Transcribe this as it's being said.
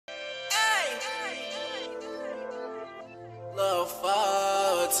Little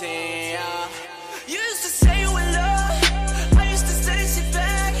 14, yeah. You used to say you in love, I used to say sit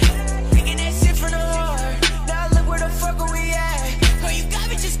back, thinking that shit from the heart. Now look where the fuck are we at? Girl, you got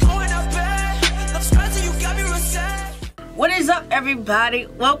me just going up bad. Love scars and you got me real sad. What is up, everybody?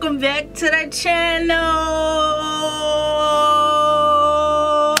 Welcome back to the channel.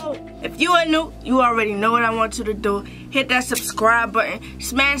 If you are new, you already know what I want you to do. Hit that subscribe button,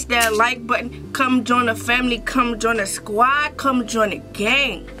 smash that like button, come join the family, come join the squad, come join the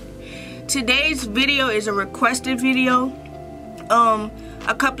gang. Today's video is a requested video.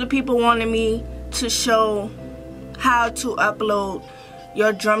 A couple of people wanted me to show how to upload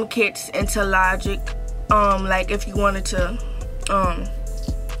your drum kits into Logic. Like if you wanted to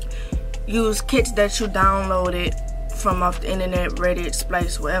use kits that you downloaded from off the internet, Reddit,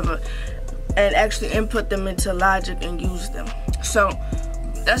 Splice, whatever, and actually input them into Logic and use them. So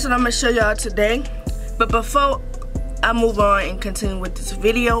that's what I'm gonna show y'all today. But before I move on and continue with this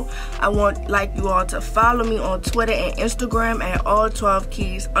video, I want you all to follow me on Twitter and Instagram at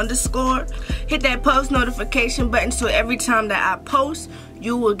all12keys_. Hit that post notification button so every time that I post,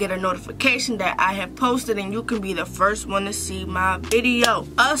 you will get a notification that I have posted and you can be the first one to see my video.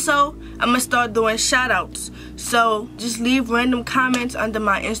 Also, I'm gonna start doing shout outs. So just leave random comments under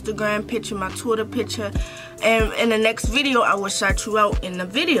my Instagram picture, my Twitter picture, and in the next video I will shout you out in the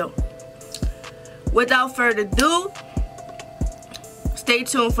video. Without further ado, stay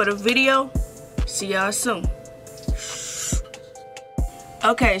tuned for the video. See y'all soon.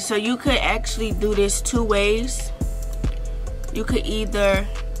 Okay, so you could actually do this two ways. You could either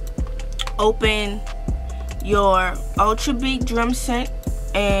open your Ultra Beat drum set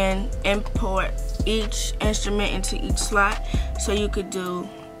and import each instrument into each slot. So you could do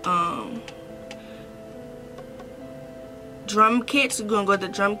drum kits. You're gonna go to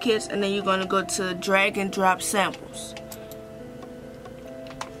drum kits, and then you're gonna go to drag and drop samples.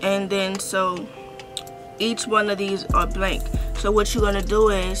 And then so each one of these are blank. So what you're gonna do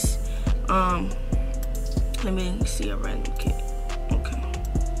is let me see a random kick. Okay.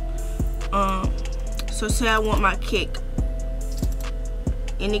 So say I want my kick.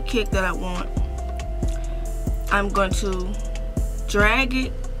 Any kick that I want. I'm going to drag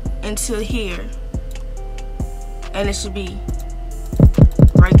it into here. And it should be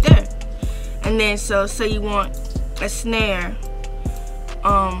right there. And then so say you want a snare.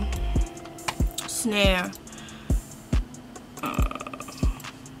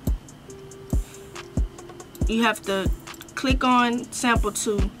 You have to click on sample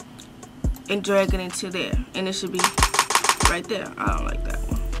 2 and drag it into there, and it should be right there. I don't like that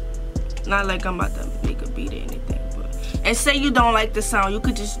one. Not like I'm about to make a beat or anything, but and say you don't like the sound, you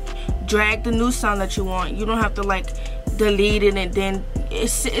could just drag the new sound that you want. You don't have to like delete it, and then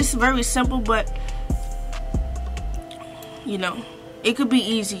it's very simple, but you know, it could be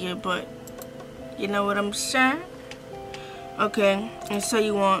easier, but you know what I'm saying? Okay, and so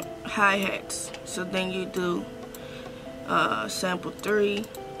you want hi-hats, so then you do sample 3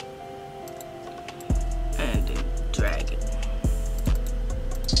 and then drag it.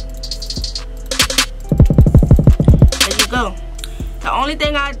 There you go. The only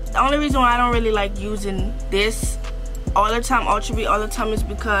reason why I don't really like using this all the time, Ultra Beat all the time, is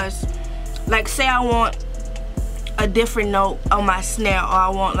because, like, say I want a different note on my snare, or I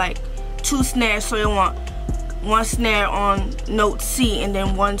want like 2 snares, so I want one snare on note C and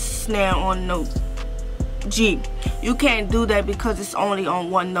then one snare on note G. You can't do that because it's only on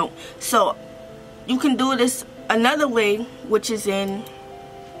one note. So you can do this another way, which is in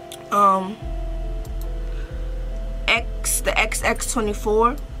the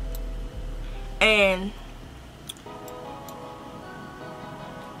XX24, and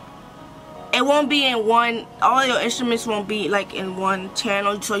it won't be in one, all your instruments won't be like in one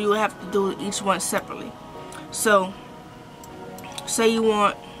channel, so you will have to do each one separately. So say you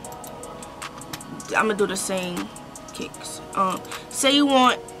want, I'm gonna do the same kicks. Say you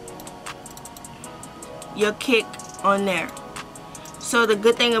want your kick on there. So the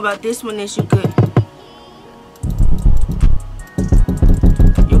good thing about this one is you could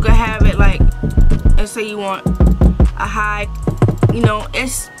have it like, and say you want a high, you know,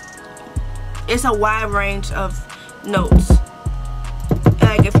 it's a wide range of notes.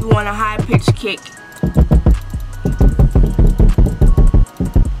 Like if you want a high pitched kick,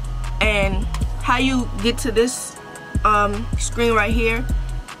 and how you get to this screen right here,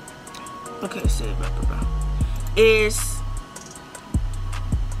 okay, say is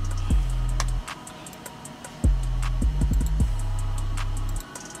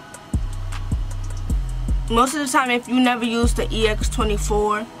most of the time, if you never use the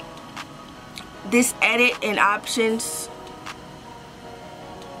EX24, this edit and options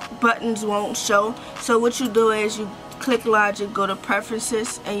buttons won't show. So what you do is you click Logic, go to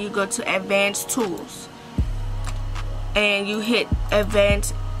Preferences, and you go to Advanced Tools, and you hit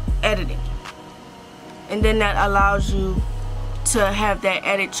Advanced Editing, and then that allows you to have that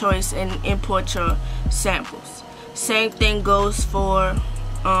edit choice and import your samples. Same thing goes for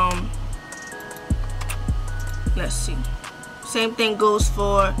let's see, same thing goes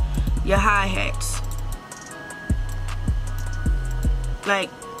for your hi-hats.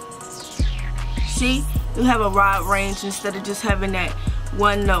 Like, see, you have a wide range instead of just having that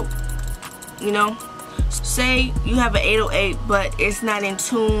one note, you know. Say you have an 808 but it's not in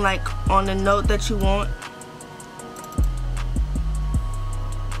tune, like on the note that you want.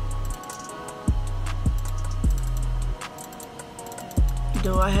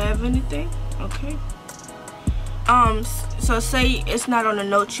 Do I have anything? Okay. So say it's not on the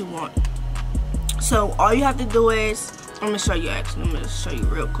note you want. So all you have to do is, I'm gonna show you actually. I'm gonna show you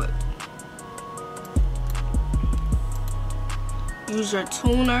real quick. Use your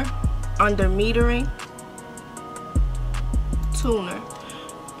tuner under metering. Tuner.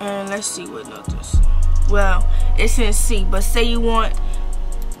 And let's see what note this. Well, it's in C, but say you want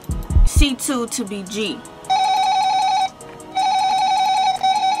C2 to be G.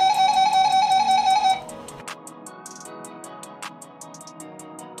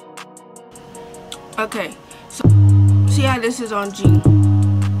 Okay, so see how this is on G.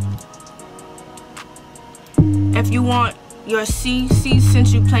 If you want your C,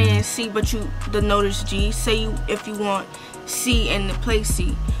 since you playing C but the note is G, say if you want C and to play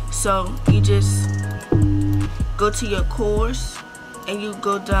C, so you just go to your chords and you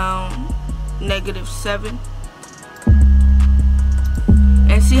go down -7,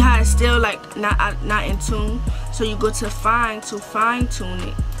 and see how it's still like not in tune. So you go to fine tune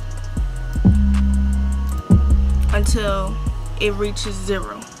it until it reaches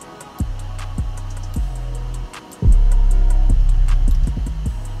 0.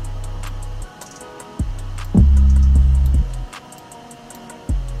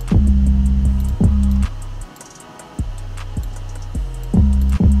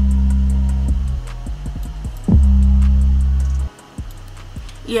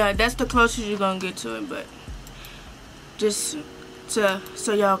 Yeah, that's the closest you're gonna get to it, but just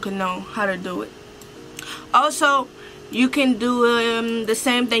so y'all can know how to do it. Also, you can do the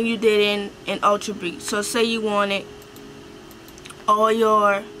same thing you did in Ultra Beat. So say you wanted all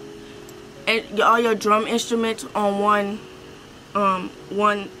your drum instruments on one.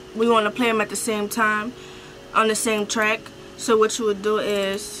 We want to play them at the same time on the same track. So what you would do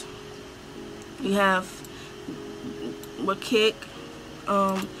is you have with kick.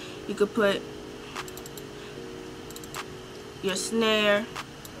 You could put your snare,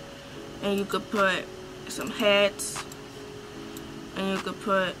 and you could put some hats, and you could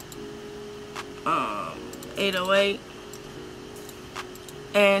put 808.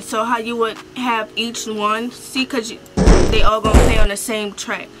 And so how you would have each one, see, because they all gonna play on the same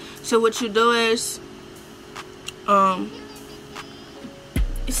track. So what you do is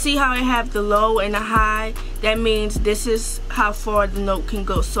see how it have the low and the high. That means this is how far the note can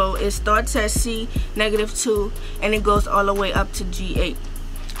go. So it starts at C -2 and it goes all the way up to G8.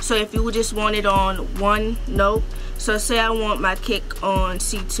 So if you just want it on one note, so say I want my kick on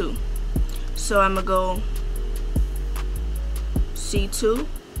C2, so I'm gonna go C2,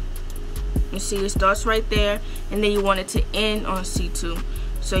 and see it starts right there, and then you want it to end on C2,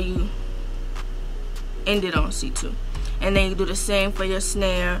 so you end it on C2. And then you do the same for your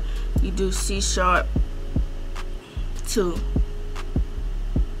snare. You do C sharp 2.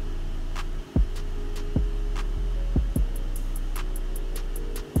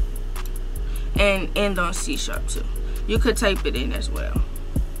 And end on C sharp 2. You could type it in as well.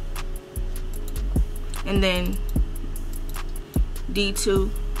 And then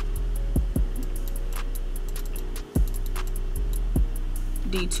D2,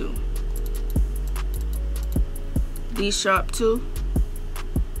 D2, D sharp 2,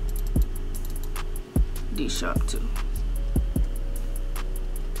 D sharp 2.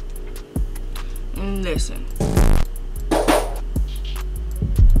 And listen.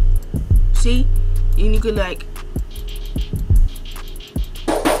 See? And you could like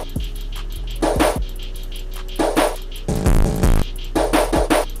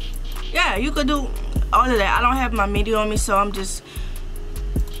yeah, you could do all of that. I don't have my MIDI on me, so I'm just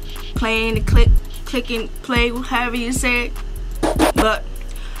playing the click and play, however you say it. But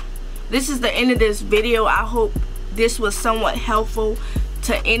this is the end of this video. I hope this was somewhat helpful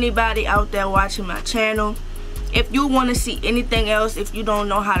to anybody out there watching my channel. If you want to see anything else, if you don't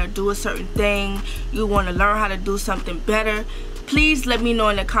know how to do a certain thing, you want to learn how to do something better, please let me know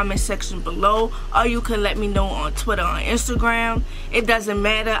in the comment section below, or you can let me know on Twitter or Instagram. It doesn't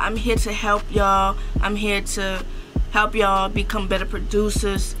matter. I'm here to help y'all. I'm here to help y'all become better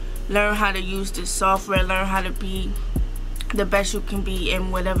producers, learn how to use this software, learn how to be the best you can be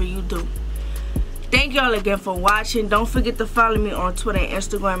in whatever you do. Thank y'all again for watching. Don't forget to follow me on Twitter and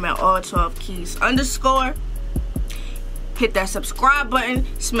Instagram at all12keys_. Hit that subscribe button,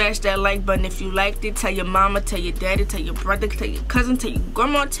 smash that like button if you liked it. Tell your mama, tell your daddy, tell your brother, tell your cousin, tell your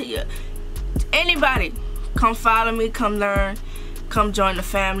grandma, tell your anybody. Come follow me, come learn, come join the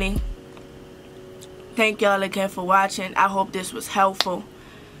family. Thank y'all again for watching. I hope this was helpful.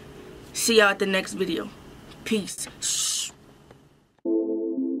 See y'all at the next video. Peace.